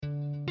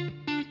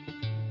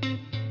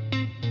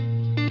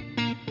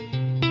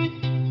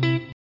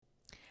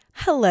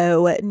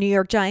Hello, New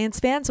York Giants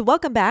fans.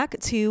 Welcome back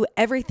to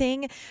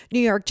Everything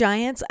New York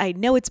Giants. I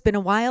know it's been a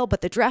while,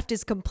 but the draft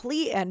is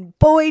complete, and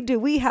boy, do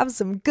we have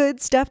some good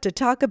stuff to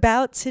talk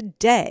about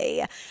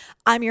today.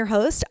 I'm your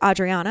host,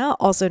 Adrianna,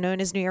 also known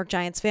as New York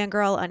Giants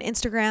Fangirl on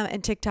Instagram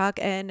and TikTok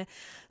and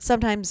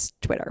sometimes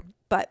Twitter,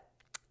 but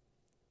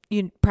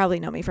you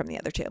probably know me from the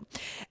other two.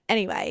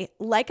 Anyway,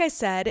 like I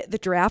said, the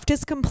draft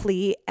is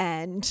complete,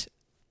 and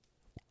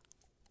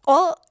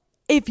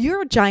if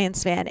you're a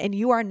Giants fan and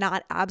you are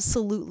not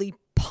absolutely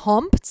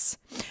pumped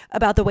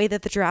about the way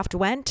that the draft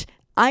went,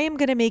 I am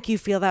going to make you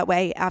feel that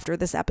way after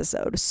this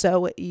episode.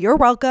 So you're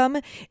welcome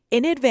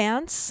in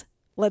advance.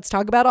 Let's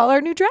talk about all our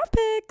new draft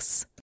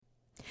picks.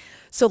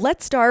 So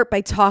let's start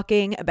by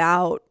talking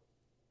about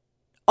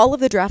all of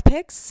the draft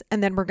picks,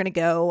 and then we're going to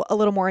go a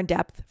little more in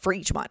depth for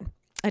each one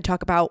and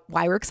talk about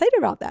why we're excited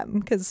about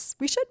them, because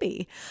we should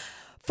be.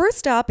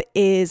 First up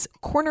is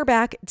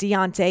cornerback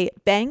Deonte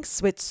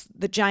Banks, which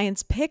the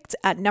Giants picked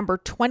at number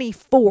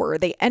 24.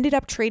 They ended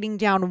up trading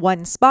down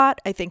one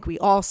spot. I think we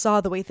all saw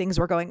the way things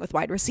were going with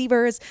wide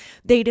receivers.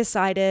 They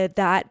decided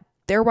that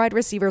their wide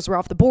receivers were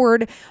off the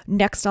board.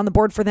 Next on the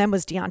board for them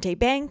was Deonte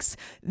Banks.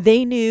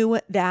 They knew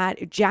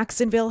that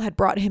Jacksonville had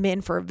brought him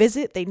in for a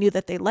visit. They knew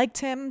that they liked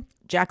him.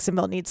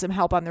 Jacksonville needs some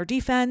help on their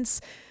defense.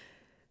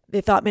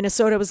 They thought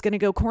Minnesota was going to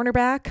go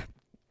cornerback.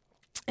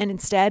 And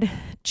instead,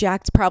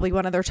 Jack's probably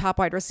one of their top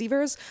wide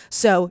receivers.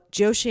 So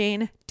Joe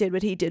Schoen did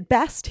what he did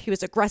best. He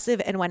was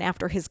aggressive and went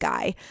after his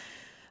guy.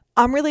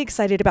 I'm really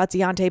excited about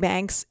Deonte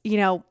Banks. You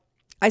know,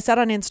 I said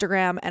on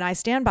Instagram, and I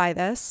stand by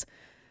this,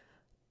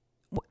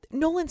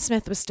 Nolan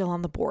Smith was still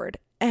on the board,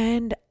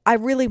 and I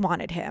really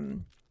wanted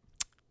him.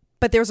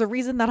 But there's a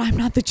reason that I'm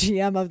not the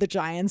GM of the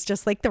Giants,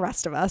 just like the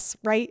rest of us,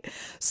 right?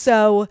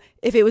 So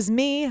if it was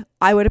me,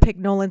 I would have picked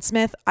Nolan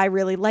Smith. I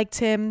really liked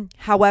him.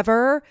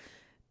 However,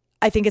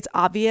 I think it's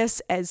obvious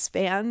as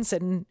fans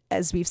and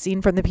as we've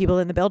seen from the people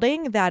in the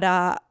building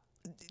that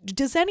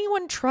does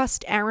anyone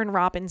trust Aaron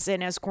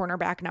Robinson as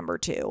cornerback number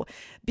 2?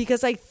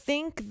 Because I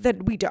think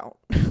that we don't.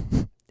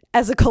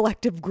 As a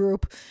collective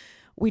group,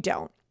 we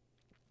don't.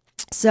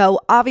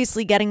 So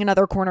obviously getting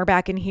another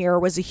cornerback in here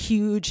was a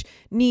huge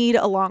need,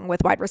 along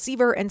with wide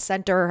receiver and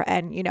center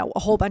and, you know,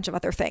 a whole bunch of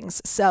other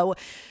things. So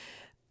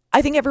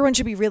I think everyone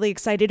should be really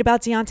excited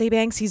about Deonte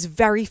Banks. He's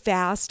very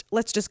fast.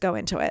 Let's just go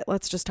into it.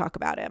 Let's just talk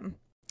about him.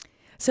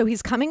 So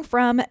he's coming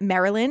from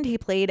Maryland. He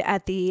played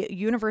at the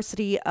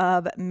University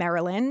of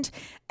Maryland,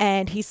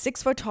 and he's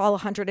 6 foot tall,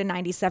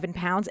 197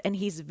 pounds, and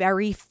he's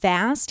very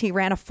fast. He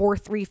ran a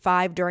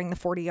 4.35 during the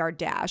 40-yard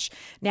dash.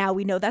 Now,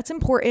 we know that's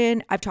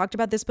important. I've talked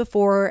about this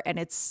before, and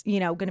it's, you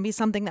know, going to be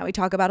something that we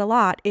talk about a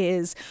lot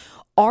is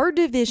our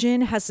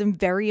division has some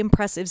very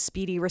impressive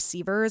speedy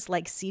receivers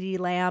like CeeDee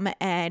Lamb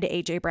and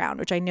AJ Brown,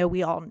 which I know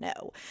we all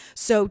know.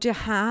 So to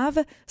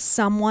have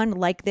someone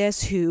like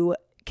this who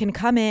can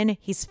come in,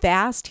 he's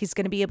fast, he's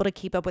going to be able to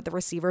keep up with the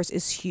receivers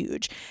is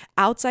huge.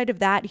 Outside of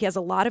that, he has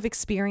a lot of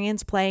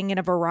experience playing in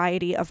a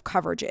variety of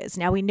coverages.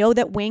 Now, we know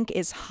that Wink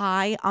is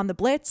high on the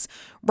blitz,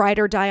 ride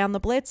or die on the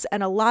blitz,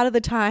 and a lot of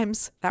the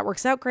times that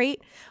works out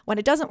great. When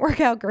it doesn't work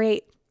out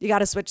great, you got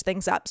to switch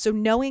things up. So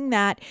knowing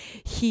that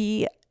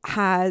he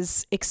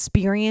has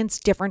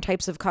experienced different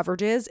types of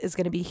coverages is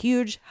going to be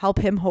huge, help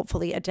him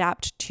hopefully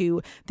adapt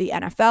to the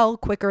NFL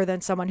quicker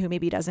than someone who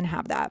maybe doesn't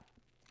have that.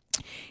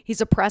 He's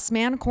a press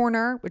man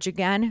corner, which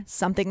again,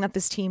 something that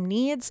this team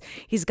needs.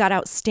 He's got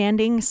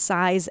outstanding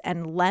size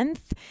and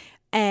length,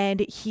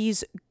 and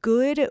he's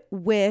good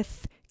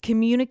with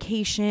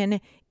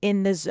communication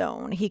in the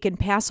zone. He can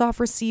pass off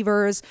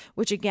receivers,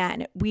 which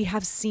again, we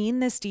have seen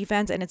this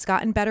defense, and it's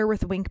gotten better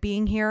with Wink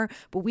being here,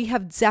 but we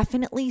have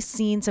definitely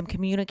seen some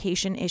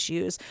communication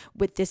issues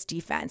with this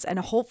defense. And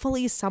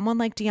hopefully someone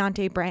like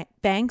Deonte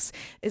Banks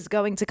is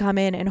going to come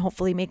in and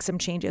hopefully make some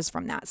changes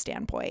from that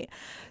standpoint.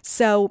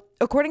 So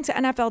according to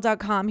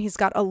NFL.com, he's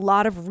got a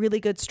lot of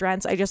really good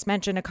strengths. I just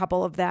mentioned a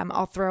couple of them.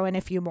 I'll throw in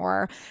a few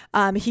more.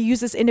 He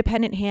uses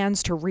independent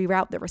hands to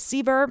reroute the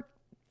receiver.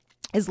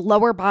 His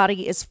lower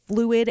body is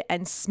fluid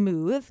and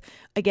smooth.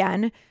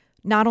 Again,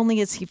 not only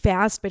is he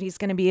fast, but he's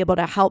going to be able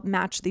to help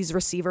match these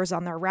receivers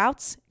on their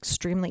routes.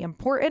 Extremely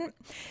important.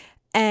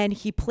 And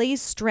he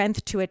plays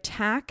strength to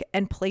attack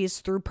and plays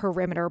through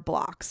perimeter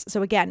blocks.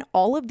 So again,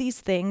 all of these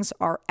things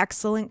are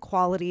excellent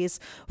qualities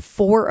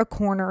for a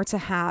corner to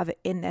have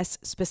in this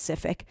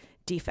specific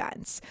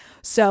defense.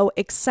 So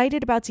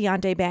excited about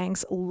Deonte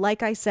Banks.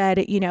 Like I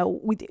said, you know,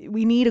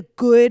 we need a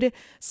good,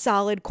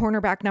 solid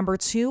cornerback number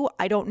 2.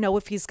 I don't know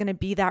if he's going to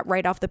be that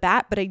right off the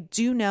bat, but I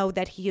do know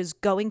that he is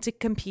going to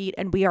compete,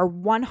 and we are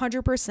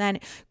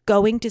 100%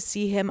 going to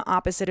see him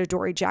opposite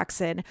Adoree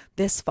Jackson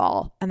this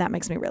fall, and that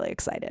makes me really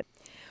excited.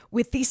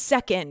 With the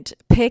second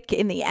pick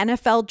in the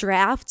NFL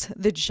draft,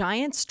 the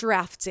Giants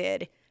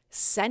drafted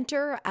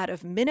center out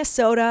of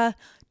Minnesota,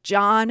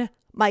 John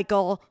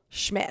Michael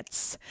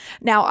Schmitz.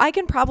 Now, I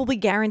can probably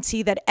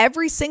guarantee that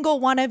every single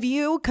one of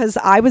you, because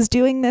I was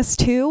doing this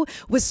too,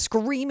 was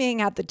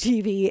screaming at the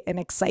TV in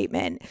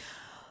excitement.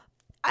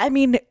 I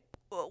mean,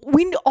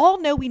 we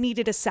all know we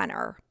needed a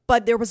center,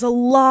 but there was a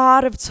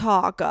lot of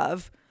talk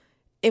of,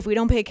 if we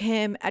don't pick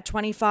him at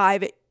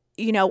 25,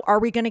 are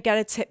we going to get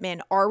a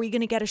Tippmann? Are we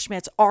going to get a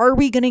Schmitz? Are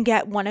we going to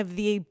get one of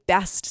the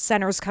best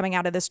centers coming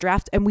out of this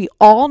draft? And we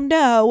all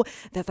know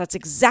that that's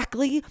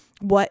exactly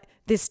what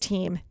this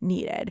team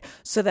needed.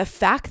 So the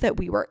fact that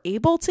we were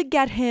able to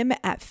get him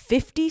at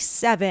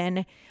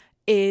 57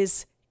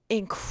 is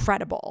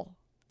incredible.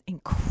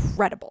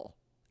 Incredible.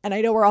 And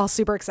I know we're all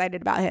super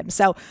excited about him.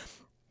 So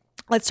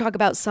let's talk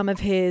about some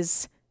of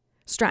his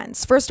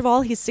strengths. First of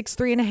all, he's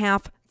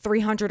 6'3.5",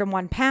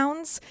 301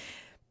 pounds.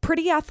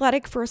 Pretty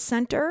athletic for a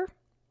center.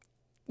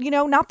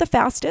 Not the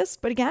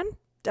fastest, but again,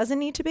 doesn't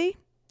need to be.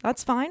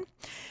 That's fine.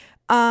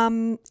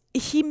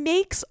 He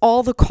makes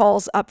all the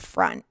calls up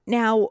front.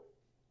 Now,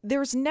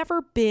 there's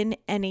never been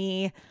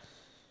any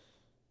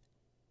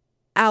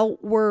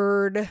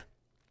outward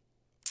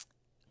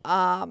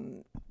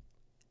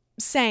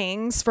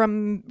sayings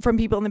from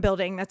people in the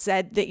building that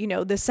said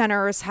that, the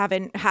centers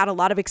haven't had a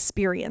lot of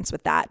experience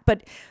with that.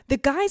 But the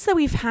guys that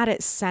we've had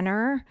at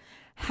center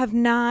have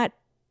not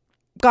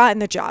gotten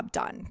the job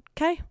done.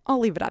 Okay. I'll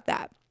leave it at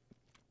that.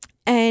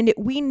 And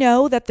we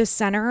know that the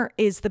center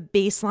is the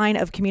baseline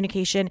of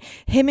communication.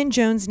 Him and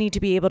Jones need to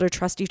be able to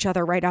trust each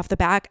other right off the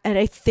bat. And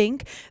I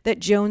think that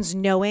Jones,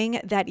 knowing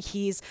that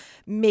he's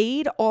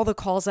made all the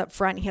calls up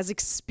front, he has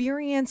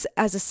experience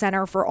as a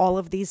center for all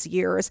of these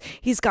years.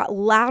 He's got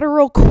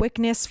lateral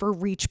quickness for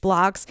reach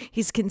blocks.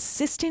 He's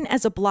consistent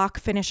as a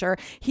block finisher.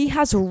 He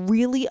has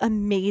really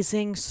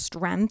amazing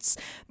strengths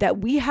that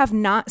we have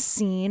not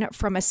seen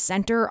from a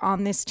center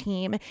on this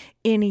team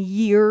in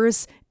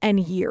years and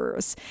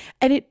years.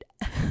 And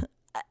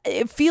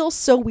it feels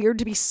so weird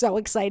to be so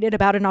excited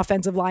about an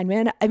offensive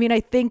lineman. I mean,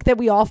 I think that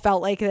we all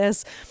felt like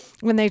this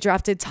when they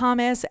drafted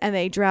Thomas and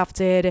they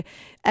drafted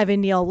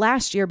Evan Neal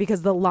last year,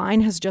 because the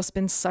line has just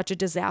been such a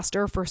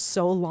disaster for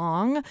so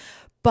long.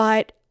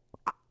 But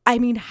I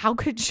mean, how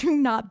could you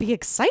not be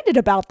excited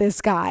about this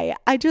guy?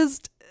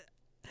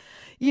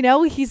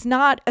 He's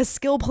not a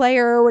skill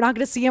player. We're not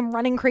going to see him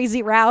running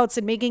crazy routes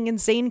and making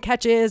insane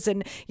catches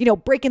and,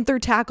 breaking through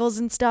tackles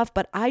and stuff.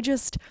 But I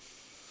just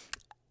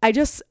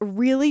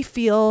really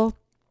feel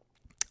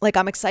like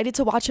I'm excited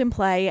to watch him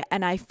play.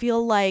 And I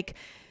feel like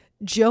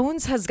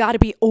Jones has got to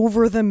be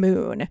over the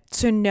moon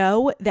to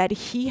know that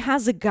he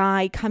has a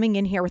guy coming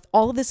in here with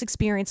all of this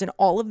experience and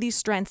all of these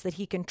strengths that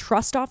he can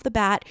trust off the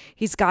bat.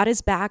 He's got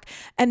his back.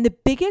 And the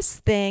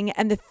biggest thing,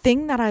 and the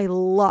thing that I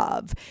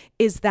love,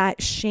 is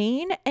that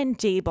Shane and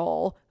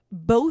Dable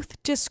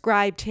both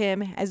described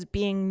him as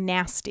being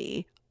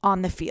nasty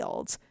on the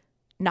field.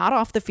 Not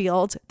off the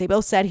field. They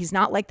both said he's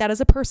not like that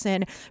as a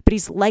person, but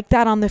he's like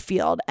that on the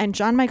field. And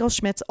John Michael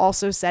Schmitz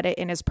also said it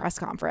in his press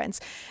conference.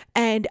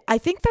 And I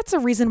think that's a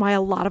reason why a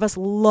lot of us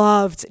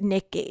loved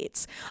Nick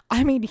Gates.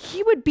 I mean,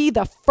 he would be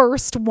the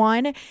first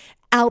one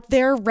out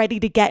there ready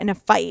to get in a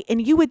fight.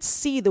 And you would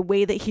see the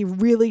way that he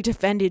really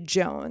defended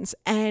Jones.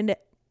 And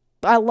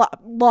I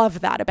love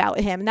that about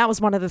him. And that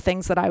was one of the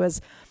things that I was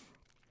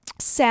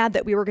sad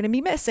that we were going to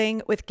be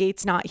missing with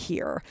Gates not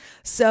here.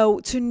 So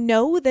to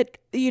know that,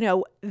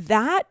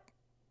 that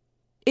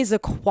is a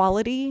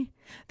quality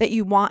that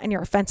you want in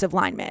your offensive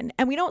lineman.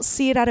 And we don't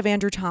see it out of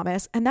Andrew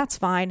Thomas, and that's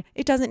fine.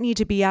 It doesn't need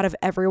to be out of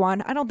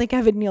everyone. I don't think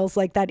Evan Neal's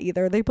like that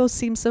either. They both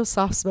seem so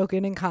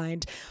soft-spoken and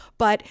kind.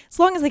 But as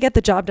long as they get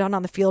the job done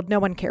on the field, no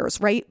one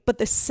cares, right? But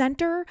the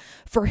center,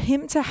 for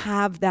him to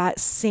have that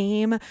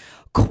same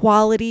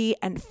quality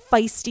and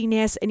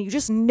feistiness, and you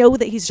just know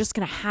that he's just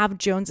going to have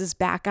Jones's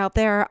back out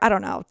there, I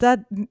don't know.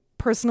 That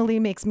personally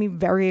makes me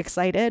very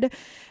excited.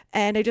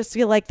 And I just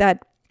feel like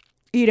that,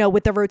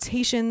 with the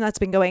rotation that's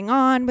been going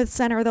on with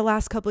center the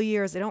last couple of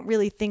years, I don't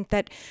really think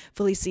that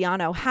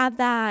Feliciano had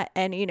that.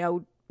 And,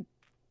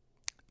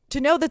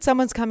 to know that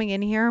someone's coming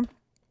in here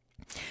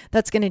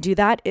that's going to do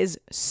that is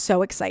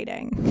so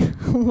exciting.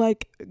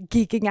 Like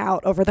geeking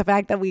out over the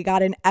fact that we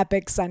got an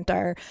epic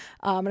center.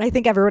 And I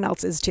think everyone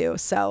else is too.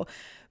 So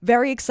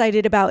very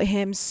excited about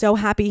him. So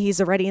happy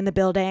he's already in the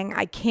building.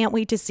 I can't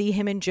wait to see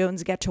him and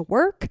Jones get to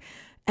work.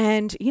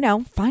 And,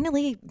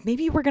 finally,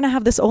 maybe we're going to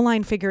have this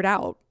O-line figured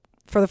out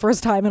for the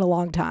first time in a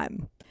long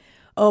time.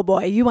 Oh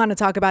boy, you want to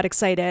talk about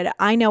excited.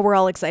 I know we're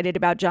all excited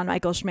about John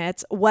Michael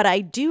Schmitz. What I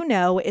do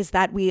know is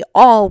that we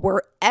all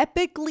were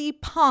epically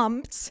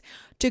pumped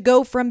to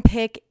go from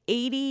pick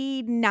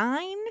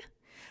 89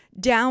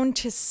 down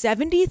to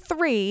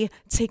 73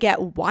 to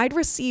get wide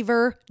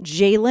receiver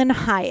Jalen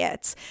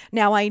Hyatt.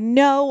 Now, I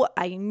know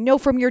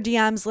from your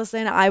DMs,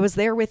 listen, I was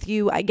there with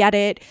you. I get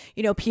it.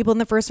 People in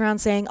the first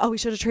round saying, oh, we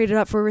should have traded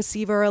up for a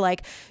receiver.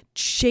 Like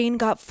Shane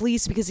got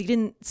fleeced because he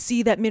didn't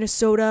see that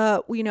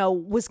Minnesota,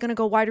 was going to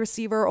go wide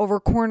receiver over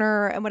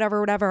corner and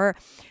whatever.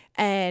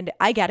 And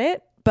I get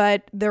it.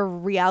 But the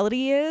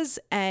reality is,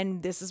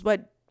 and this is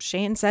what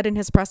Shane said in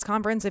his press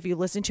conference, if you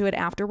listen to it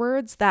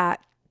afterwards, that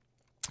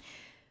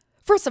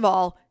first of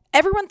all,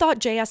 everyone thought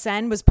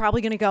JSN was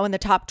probably going to go in the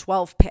top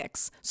 12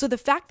 picks. So the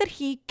fact that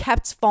he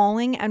kept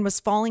falling and was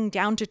falling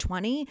down to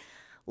 20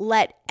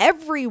 let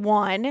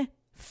everyone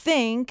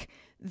think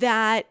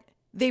that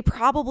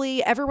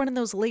everyone in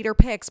those later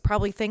picks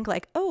probably think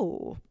like,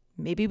 oh,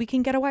 maybe we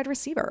can get a wide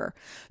receiver.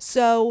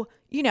 So,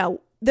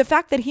 the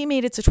fact that he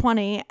made it to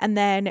 20 and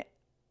then,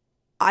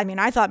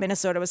 I thought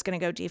Minnesota was going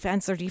to go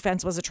defense. Their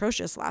defense was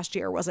atrocious last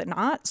year, was it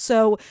not?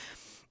 So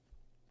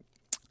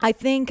I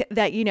think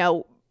that,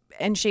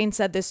 and Shane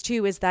said this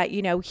too, is that,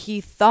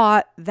 he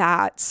thought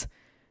that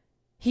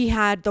he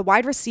had the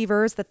wide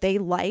receivers that they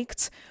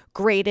liked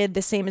graded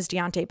the same as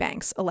Deonte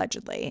Banks,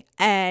 allegedly.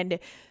 And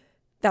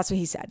that's what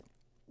he said.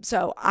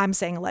 So I'm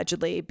saying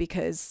allegedly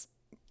because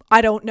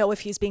I don't know if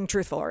he's being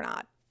truthful or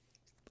not.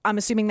 I'm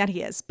assuming that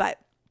he is, but,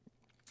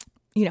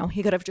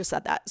 he could have just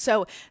said that.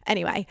 So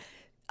anyway,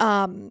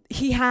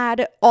 he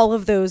had all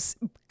of those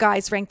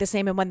guys ranked the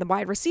same. And when the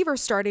wide receiver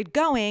started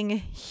going,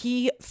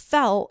 he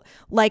felt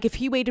like if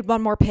he waited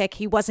one more pick,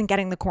 he wasn't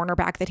getting the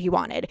cornerback that he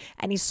wanted.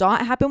 And he saw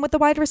it happen with the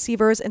wide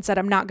receivers and said,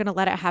 I'm not going to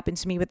let it happen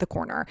to me with the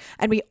corner.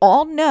 And we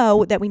all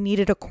know that we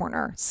needed a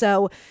corner.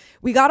 So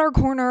we got our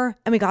corner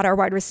and we got our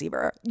wide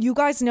receiver. You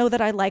guys know that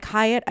I like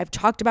Hyatt. I've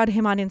talked about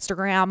him on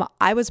Instagram.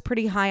 I was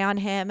pretty high on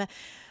him.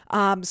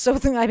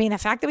 The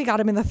fact that we got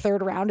him in the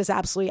third round is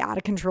absolutely out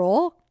of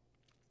control.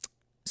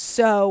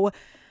 So,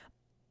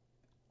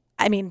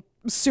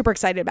 super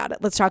excited about it.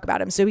 Let's talk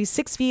about him. So he's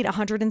 6 feet,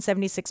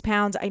 176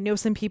 pounds. I know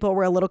some people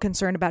were a little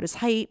concerned about his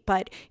height,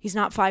 but he's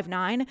not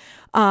 5'9".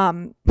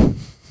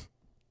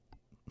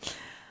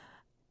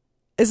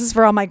 This is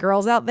for all my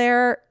girls out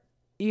there.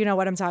 You know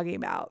what I'm talking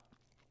about.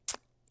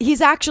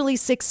 He's actually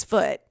 6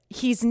 foot.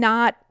 He's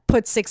not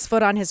put 6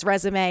 foot on his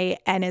resume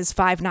and is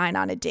 5'9"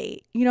 on a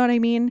date. You know what I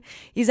mean?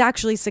 He's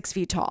actually 6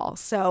 feet tall.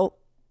 So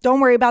don't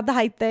worry about the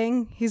height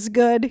thing. He's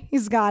good.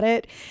 He's got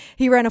it.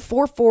 He ran a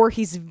 4.4.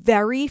 He's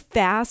very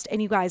fast.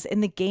 And you guys,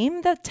 in the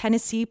game that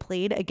Tennessee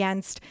played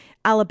against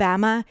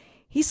Alabama,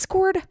 he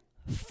scored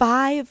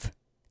 5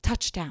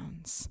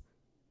 touchdowns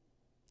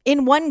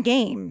in one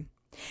game.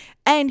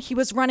 And he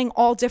was running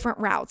all different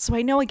routes. So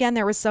I know, again,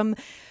 there was some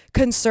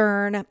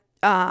concern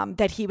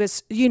that he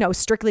was,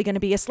 strictly going to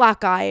be a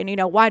slot guy.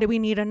 And, why do we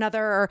need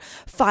another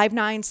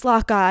 5'9"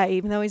 slot guy,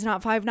 even though he's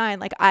not 5'9"?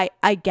 Like,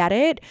 I get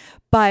it.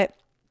 But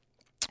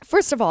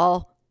first of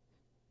all,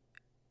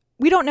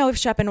 we don't know if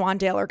Shep and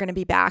Wandale are going to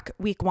be back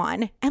week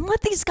 1, and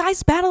let these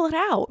guys battle it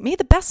out. May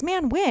the best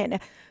man win.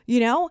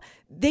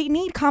 They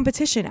need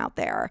competition out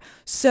there.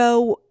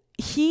 So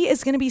he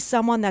is going to be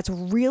someone that's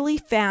really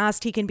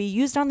fast. He can be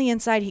used on the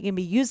inside. He can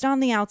be used on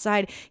the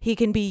outside. He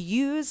can be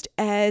used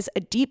as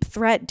a deep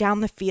threat down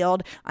the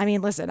field.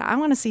 Listen, I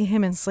want to see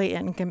him and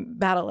Slayton can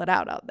battle it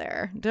out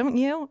there. Don't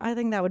you? I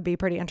think that would be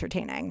pretty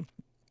entertaining.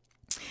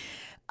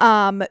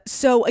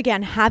 So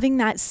again, having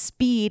that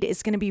speed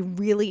is going to be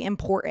really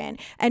important.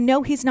 And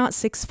no, he's not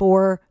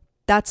 6'4".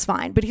 That's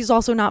fine. But he's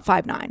also not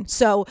 5'9".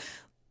 So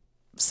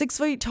 6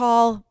 feet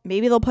tall,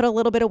 maybe they'll put a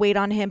little bit of weight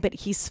on him, but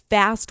he's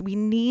fast. We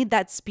need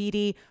that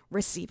speedy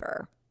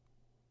receiver.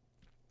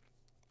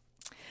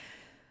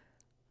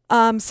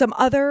 Some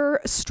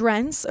other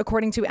strengths,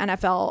 according to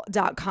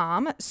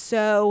NFL.com.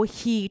 So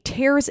he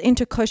tears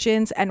into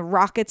cushions and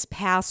rockets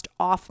past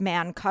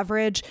off-man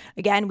coverage.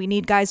 Again, we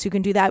need guys who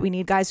can do that. We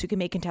need guys who can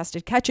make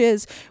contested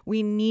catches.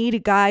 We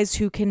need guys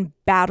who can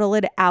battle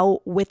it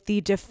out with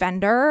the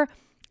defender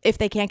if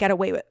they can't get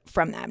away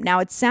from them. Now,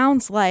 it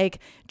sounds like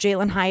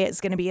Jalen Hyatt is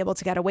going to be able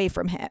to get away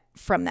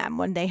from them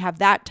when they have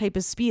that type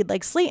of speed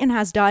like Slayton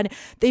has done.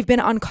 They've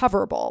been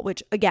uncoverable,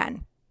 which,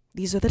 again,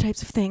 these are the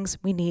types of things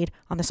we need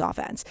on this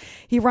offense.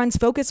 He runs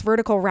focused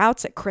vertical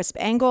routes at crisp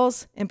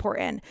angles,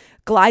 important.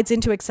 Glides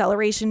into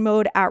acceleration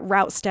mode at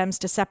route stems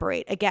to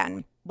separate.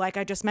 Again, like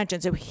I just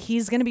mentioned, so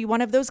he's going to be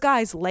one of those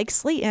guys like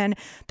Slayton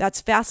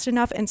that's fast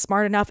enough and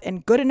smart enough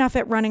and good enough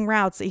at running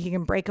routes that he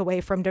can break away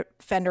from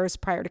defenders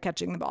prior to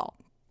catching the ball.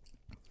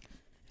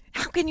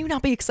 How can you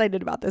not be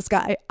excited about this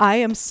guy? I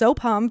am so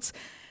pumped.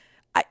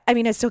 I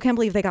still can't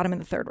believe they got him in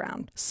the third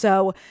round.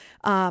 So,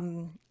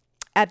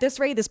 at this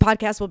rate, this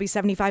podcast will be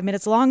 75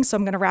 minutes long, so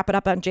I'm going to wrap it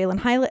up on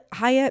Jalen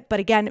Hyatt. But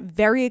again,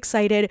 very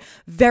excited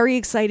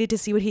to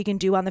see what he can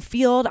do on the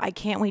field. I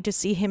can't wait to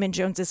see him and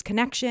Jones's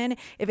connection.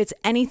 If it's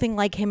anything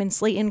like him and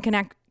Slayton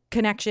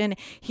connection,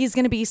 he's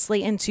going to be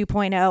Slayton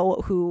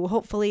 2.0, who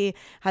hopefully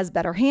has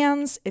better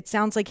hands. It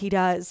sounds like he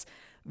does.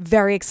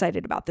 Very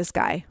excited about this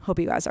guy. Hope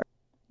you guys are.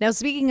 Now,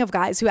 speaking of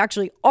guys who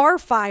actually are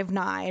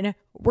 5'9",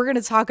 we're going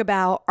to talk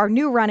about our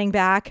new running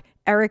back,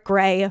 Eric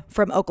Gray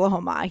from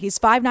Oklahoma. He's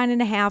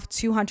 5'9.5",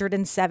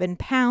 207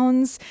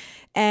 pounds.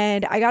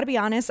 And I got to be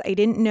honest, I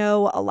didn't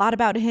know a lot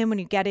about him when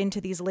you get into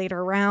these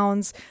later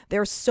rounds.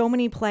 There's so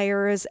many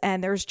players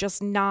and there's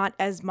just not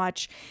as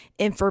much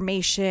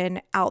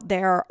information out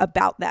there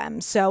about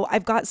them. So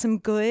I've got some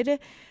good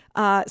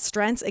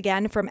strengths,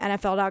 again, from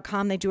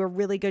NFL.com. They do a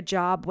really good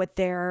job with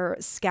their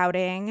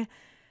scouting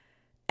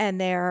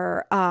and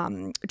their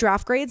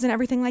draft grades and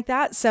everything like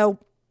that. So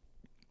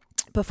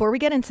before we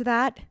get into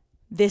that,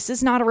 this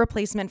is not a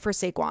replacement for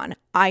Saquon.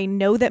 I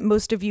know that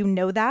most of you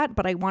know that,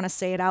 but I want to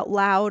say it out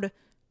loud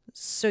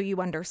so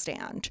you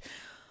understand.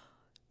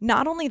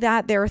 Not only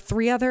that, there are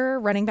 3 other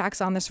running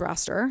backs on this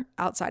roster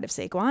outside of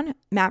Saquon: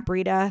 Matt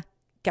Breida,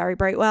 Gary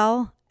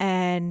Brightwell,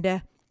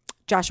 and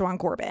Joshua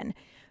Corbin.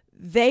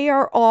 They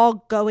are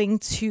all going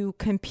to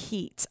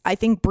compete. I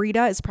think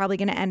Breida is probably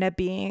going to end up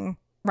being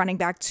running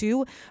back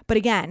too. But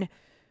again,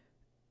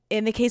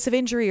 in the case of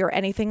injury or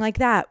anything like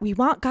that, we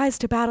want guys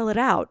to battle it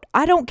out.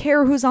 I don't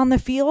care who's on the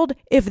field.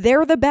 If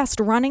they're the best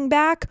running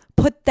back,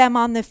 put them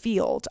on the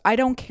field. I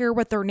don't care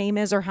what their name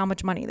is or how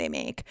much money they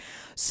make.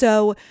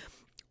 So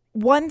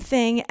one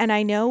thing, and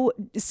I know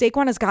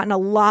Saquon has gotten a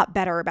lot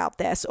better about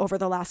this over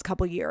the last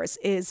couple years,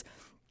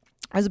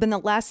 has been the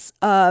less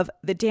of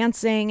the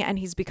dancing, and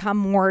he's become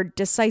more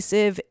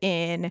decisive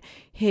in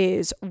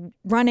his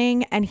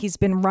running, and he's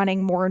been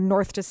running more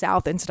north to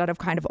south instead of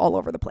kind of all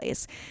over the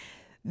place.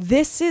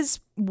 This is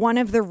one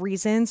of the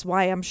reasons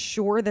why I'm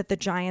sure that the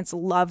Giants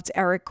loved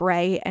Eric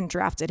Gray and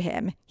drafted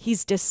him.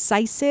 He's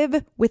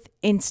decisive with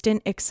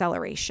instant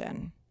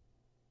acceleration.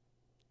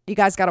 You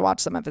guys got to watch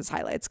some of his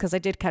highlights because I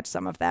did catch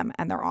some of them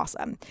and they're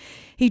awesome.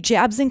 He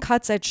jabs and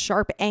cuts at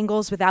sharp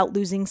angles without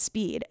losing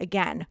speed.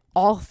 Again,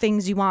 all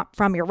things you want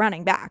from your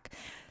running back.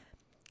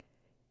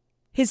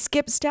 His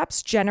skip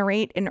steps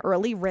generate an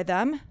early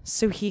rhythm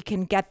so he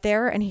can get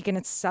there and he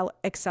can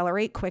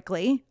accelerate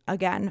quickly.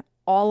 Again,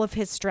 all of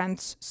his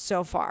strengths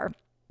so far.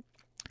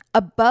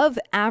 Above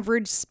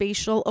average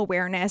spatial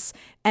awareness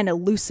and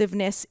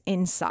elusiveness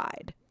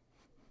inside.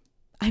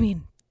 I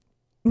mean,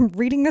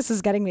 reading this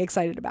is getting me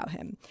excited about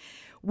him.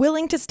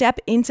 Willing to step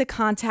into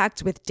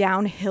contact with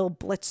downhill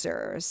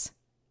blitzers.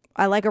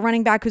 I like a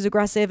running back who's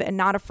aggressive and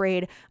not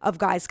afraid of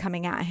guys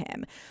coming at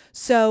him.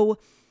 So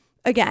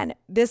again,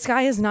 this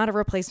guy is not a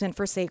replacement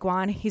for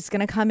Saquon. He's going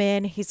to come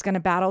in, he's going to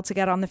battle to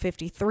get on the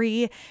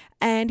 53,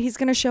 and he's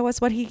going to show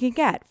us what he can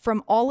get.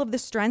 From all of the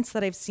strengths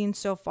that I've seen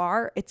so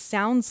far, it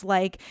sounds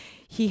like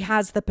he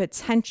has the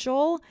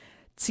potential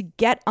to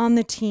get on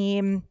the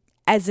team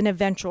as an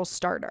eventual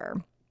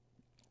starter.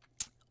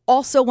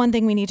 Also, one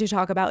thing we need to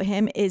talk about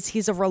him is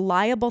he's a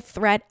reliable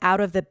threat out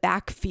of the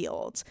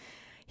backfield.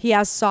 He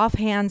has soft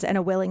hands and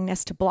a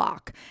willingness to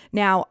block.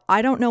 Now,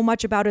 I don't know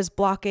much about his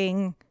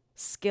blocking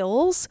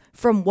skills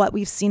from what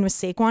we've seen with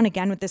Saquon.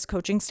 Again, with this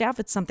coaching staff,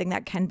 it's something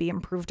that can be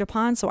improved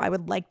upon. So I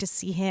would like to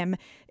see him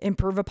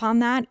improve upon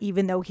that,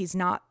 even though he's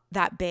not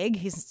that big.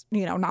 He's,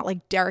 not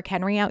like Derrick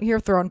Henry out here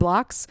throwing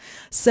blocks.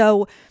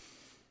 So,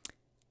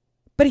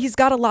 but he's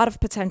got a lot of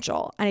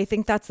potential. And I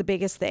think that's the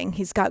biggest thing.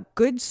 He's got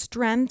good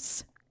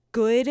strengths,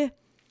 good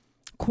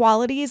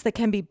qualities that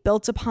can be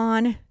built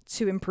upon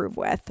to improve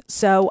with.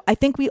 So I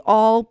think we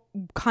all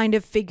kind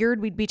of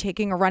figured we'd be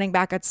taking a running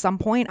back at some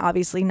point,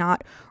 obviously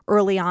not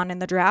early on in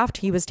the draft.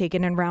 He was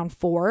taken in round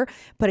 4.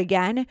 But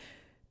again,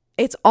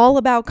 it's all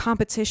about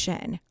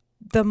competition.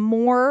 The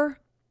more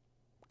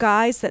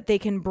guys that they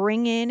can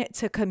bring in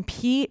to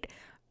compete,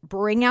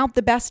 bring out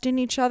the best in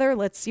each other.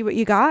 Let's see what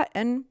you got,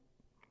 and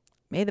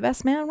may the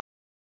best man win.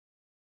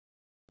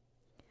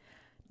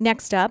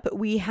 Next up,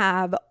 we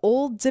have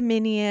Old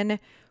Dominion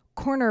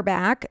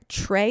cornerback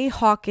Trey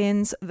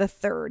Hawkins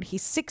III.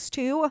 He's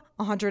 6'2",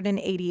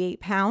 188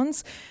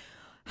 pounds,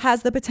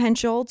 has the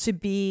potential to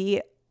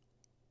be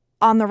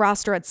on the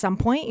roster at some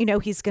point.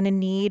 He's going to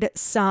need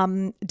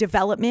some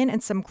development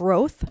and some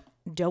growth.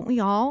 Don't we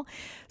all?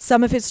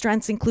 Some of his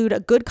strengths include a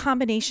good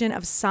combination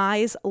of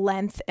size,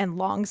 length, and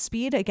long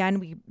speed.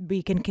 Again,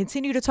 we can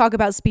continue to talk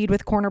about speed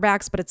with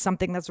cornerbacks, but it's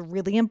something that's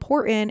really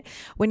important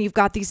when you've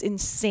got these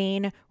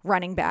insane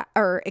running back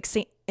or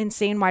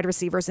insane wide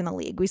receivers in the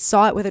league. We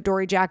saw it with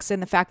Adoree Jackson,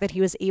 the fact that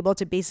he was able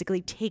to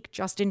basically take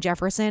Justin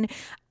Jefferson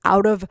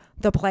out of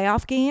the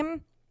playoff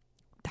game.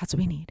 That's what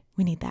we need.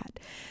 We need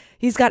that.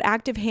 He's got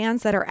active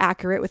hands that are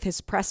accurate with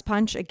his press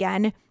punch.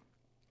 Again,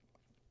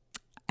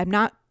 I'm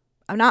not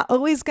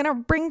always going to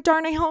bring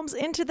Darnay Holmes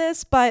into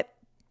this, but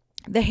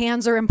the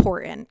hands are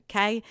important,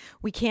 okay?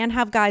 We can't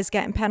have guys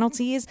getting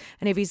penalties,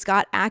 and if he's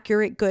got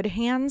accurate, good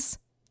hands,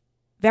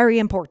 very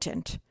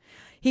important.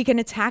 He can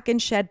attack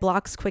and shed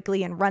blocks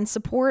quickly and run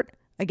support.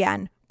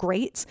 Again,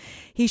 great.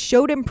 He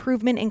showed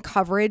improvement in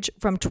coverage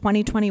from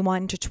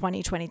 2021 to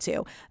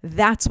 2022.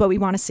 That's what we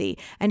want to see.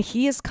 And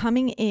he is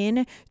coming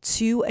in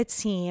to a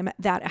team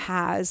that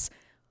has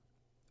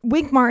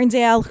Wink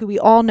Martindale, who we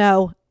all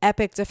know,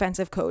 epic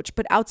defensive coach.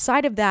 But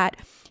outside of that,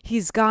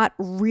 he's got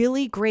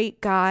really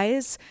great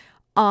guys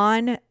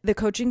on the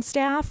coaching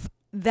staff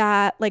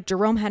that, like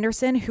Jerome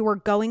Henderson, who are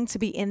going to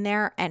be in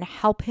there and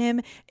help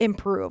him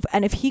improve.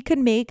 And if he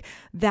can make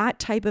that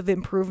type of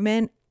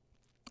improvement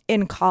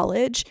in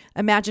college,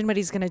 imagine what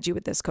he's going to do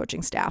with this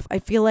coaching staff. I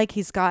feel like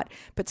he's got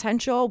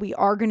potential. We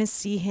are going to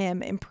see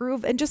him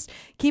improve, and just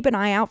keep an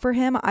eye out for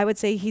him. I would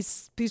say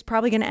he's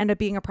probably going to end up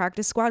being a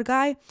practice squad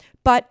guy,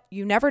 but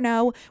you never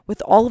know.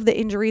 With all of the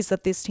injuries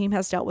that this team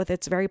has dealt with,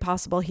 it's very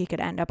possible he could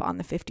end up on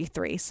the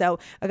 53. So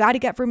a guy to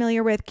get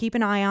familiar with, keep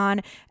an eye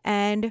on,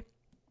 and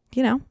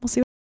we'll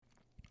see.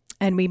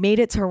 And we made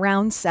it to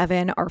round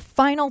 7, our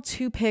final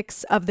 2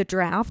 picks of the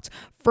draft.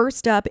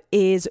 First up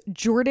is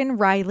Jordan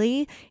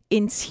Riley,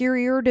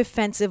 interior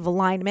defensive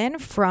lineman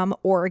from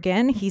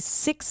Oregon. He's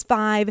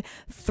 6'5",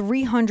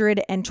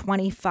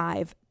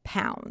 325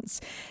 pounds.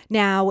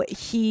 Now,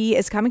 he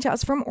is coming to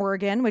us from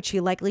Oregon, which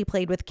he likely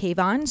played with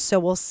Kayvon. So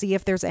we'll see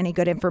if there's any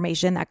good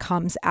information that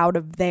comes out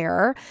of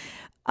there.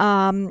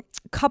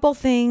 Couple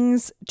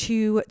things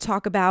to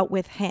talk about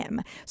with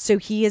him. So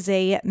he is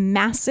a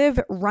massive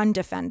run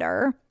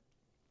defender.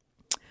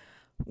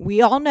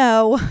 We all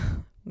know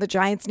the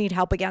Giants need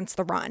help against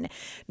the run.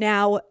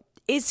 Now,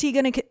 is he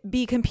going to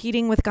be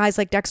competing with guys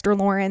like Dexter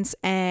Lawrence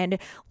and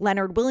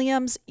Leonard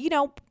Williams?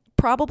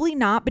 Probably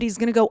not, but he's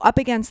going to go up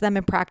against them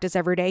in practice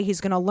every day. He's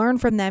going to learn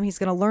from them. He's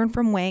going to learn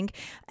from Wink,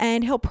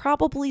 and he'll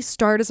probably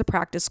start as a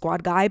practice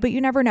squad guy, but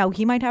you never know.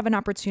 He might have an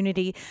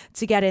opportunity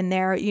to get in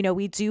there.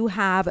 We do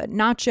have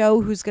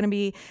Nacho, who's going to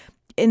be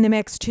in the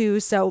mix too.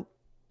 So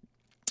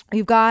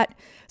you've got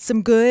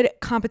some good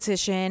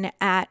competition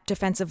at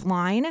defensive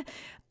line.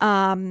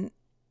 The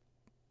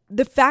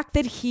fact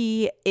that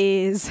he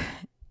is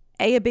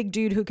a big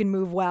dude who can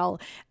move well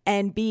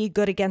and B,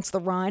 good against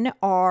the run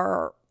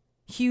are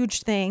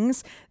huge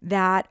things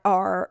that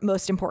are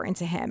most important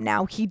to him.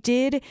 Now, he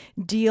did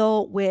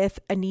deal with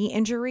a knee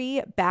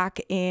injury back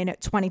in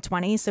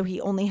 2020, so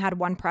he only had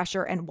one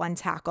pressure and one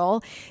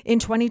tackle. In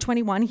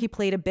 2021, he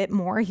played a bit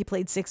more. He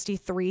played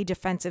 63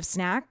 defensive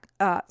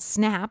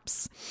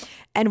snaps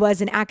and was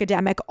an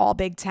academic all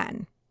Big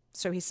Ten.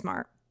 So he's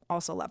smart.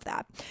 Also love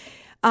that.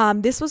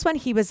 This was when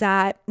he was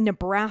at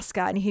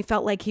Nebraska, and he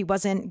felt like he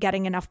wasn't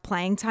getting enough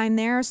playing time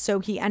there, so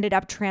he ended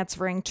up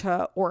transferring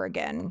to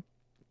Oregon.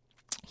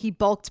 He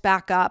bulked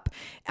back up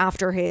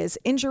after his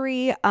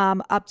injury,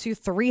 up to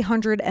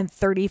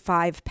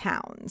 335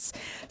 pounds.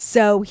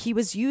 So he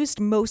was used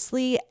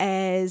mostly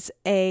as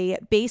a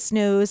base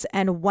nose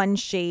and one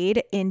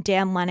shade in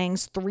Dan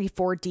Lenning's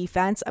 3-4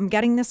 defense. I'm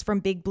getting this from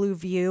Big Blue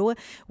View,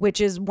 which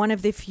is one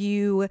of the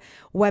few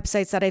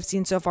websites that I've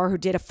seen so far who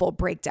did a full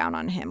breakdown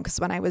on him. Because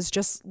when I was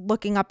just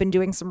looking up and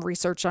doing some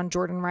research on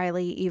Jordan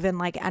Riley, even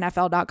like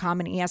NFL.com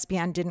and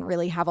ESPN didn't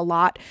really have a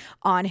lot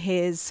on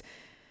his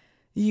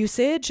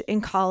usage in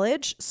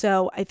college.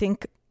 So I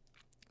think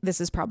this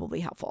is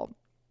probably helpful.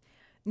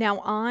 Now,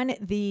 on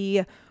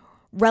the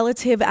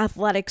relative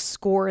athletic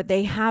score,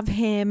 they have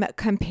him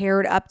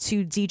compared up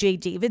to DJ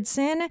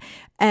Davidson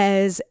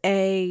as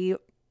a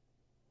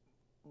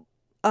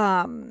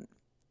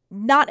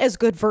not as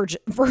good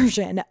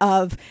version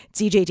of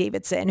DJ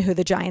Davidson, who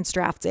the Giants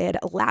drafted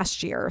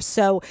last year.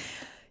 So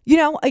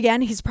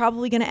again, he's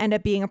probably going to end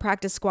up being a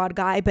practice squad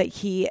guy, but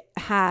he's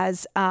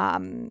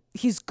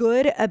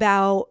good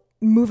about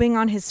moving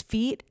on his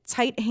feet,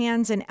 tight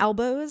hands and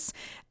elbows.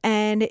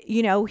 And,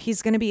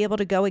 he's going to be able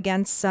to go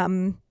against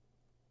some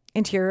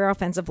interior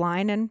offensive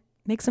line and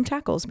make some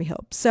tackles, we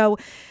hope. So,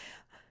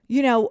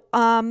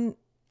 again,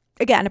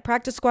 a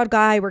practice squad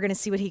guy, we're going to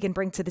see what he can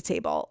bring to the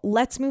table.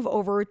 Let's move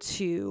over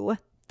to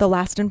the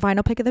last and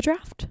final pick of the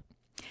draft.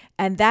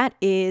 And that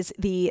is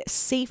the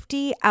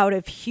safety out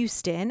of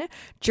Houston,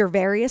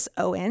 Gervarius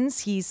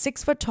Owens. He's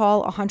 6 foot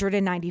tall,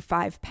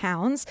 195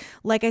 pounds.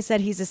 Like I said,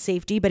 he's a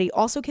safety, but he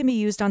also can be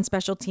used on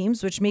special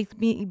teams, which makes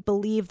me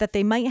believe that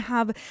they might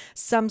have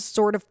some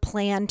sort of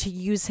plan to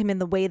use him in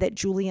the way that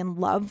Julian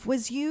Love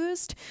was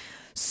used.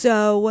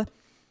 So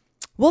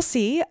we'll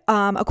see.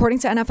 According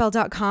to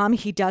NFL.com,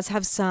 he does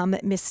have some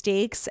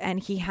mistakes, and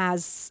he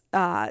has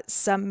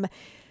some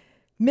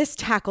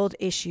mistackled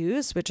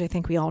issues, which I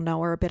think we all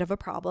know are a bit of a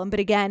problem. But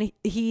again,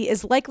 he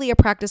is likely a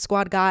practice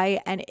squad guy.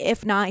 And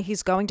if not,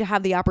 he's going to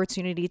have the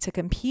opportunity to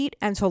compete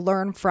and to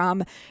learn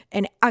from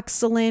an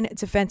excellent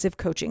defensive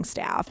coaching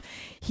staff.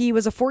 He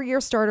was a 4-year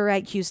starter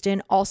at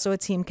Houston, also a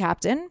team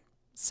captain,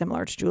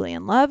 similar to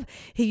Julian Love.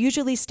 He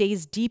usually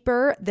stays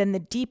deeper than the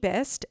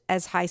deepest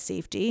as high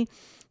safety,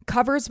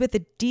 covers with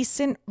a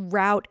decent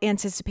route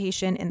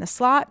anticipation in the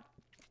slot,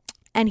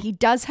 and he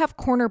does have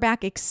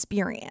cornerback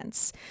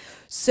experience.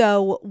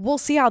 So we'll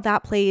see how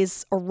that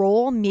plays a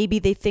role. Maybe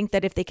they think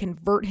that if they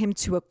convert him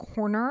to a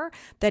corner,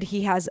 that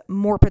he has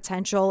more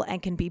potential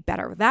and can be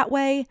better that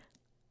way.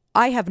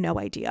 I have no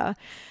idea.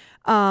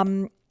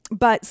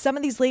 But some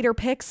of these later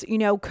picks,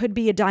 could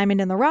be a diamond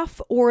in the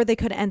rough, or they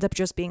could end up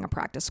just being a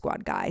practice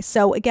squad guy.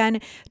 So again,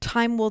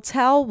 time will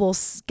tell. We'll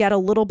get a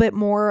little bit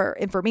more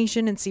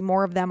information and see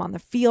more of them on the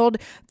field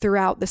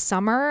throughout the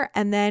summer.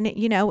 And then,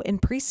 in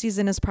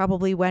preseason is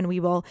probably when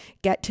we will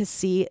get to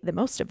see the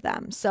most of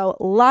them. So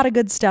a lot of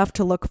good stuff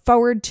to look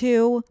forward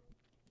to.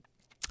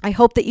 I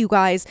hope that you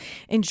guys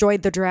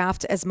enjoyed the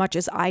draft as much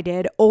as I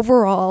did.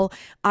 Overall,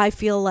 I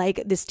feel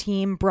like this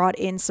team brought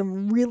in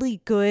some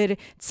really good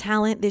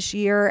talent this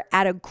year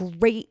at a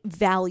great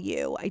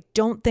value. I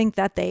don't think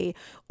that they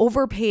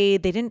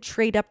overpaid. They didn't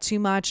trade up too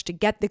much to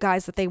get the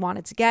guys that they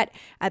wanted to get.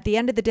 At the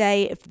end of the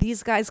day, if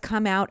these guys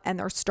come out and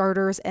they're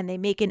starters and they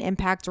make an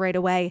impact right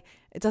away,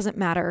 it doesn't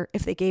matter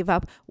if they gave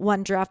up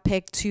 1 draft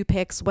pick, 2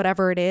 picks,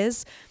 whatever it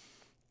is.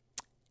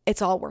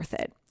 It's all worth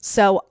it.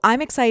 So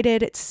I'm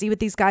excited to see what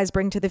these guys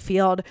bring to the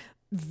field.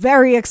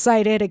 Very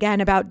excited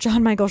again about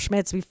John Michael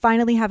Schmitz. We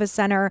finally have a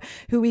center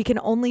who we can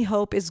only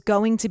hope is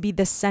going to be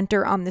the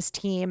center on this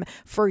team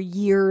for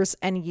years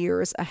and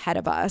years ahead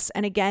of us.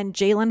 And again,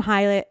 Jalen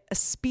Hyatt, a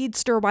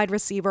speedster wide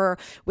receiver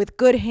with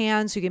good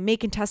hands who can make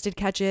contested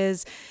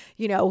catches,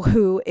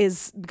 who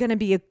is going to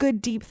be a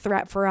good deep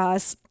threat for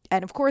us.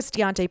 And of course,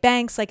 Deonte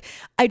Banks.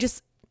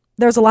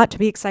 there's a lot to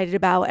be excited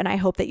about, and I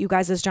hope that you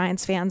guys as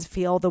Giants fans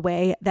feel the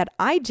way that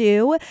I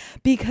do,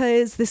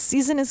 because this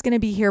season is going to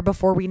be here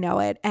before we know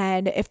it.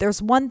 And if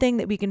there's one thing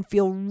that we can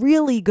feel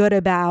really good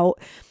about,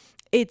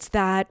 it's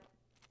that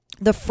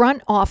the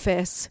front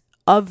office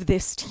of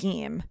this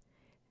team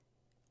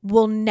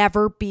will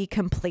never be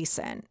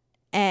complacent.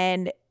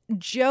 And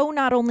Joe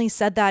not only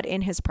said that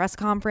in his press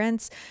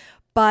conference,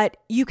 but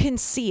you can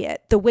see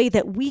it the way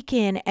that week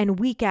in and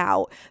week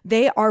out,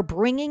 they are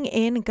bringing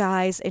in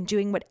guys and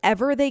doing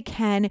whatever they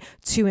can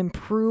to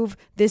improve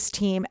this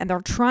team. And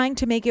they're trying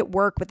to make it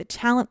work with the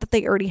talent that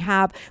they already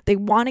have. They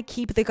want to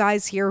keep the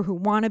guys here who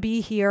want to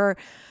be here.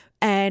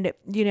 And,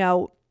 you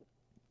know,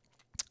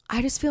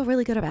 I just feel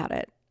really good about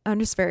it. I'm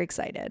just very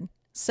excited.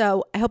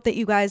 So I hope that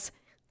you guys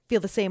feel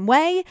the same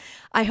way.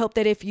 I hope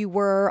that if you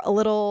were a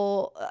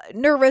little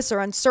nervous or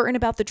uncertain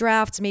about the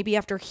draft, maybe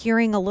after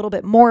hearing a little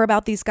bit more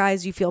about these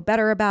guys, you feel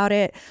better about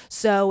it.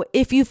 So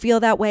if you feel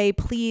that way,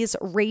 please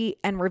rate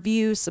and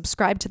review,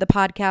 subscribe to the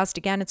podcast.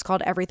 Again, it's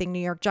called Everything New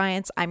York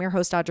Giants. I'm your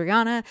host,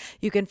 Adrianna.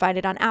 You can find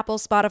it on Apple,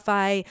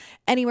 Spotify,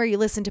 anywhere you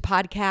listen to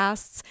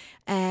podcasts,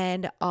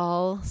 and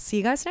I'll see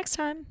you guys next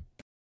time.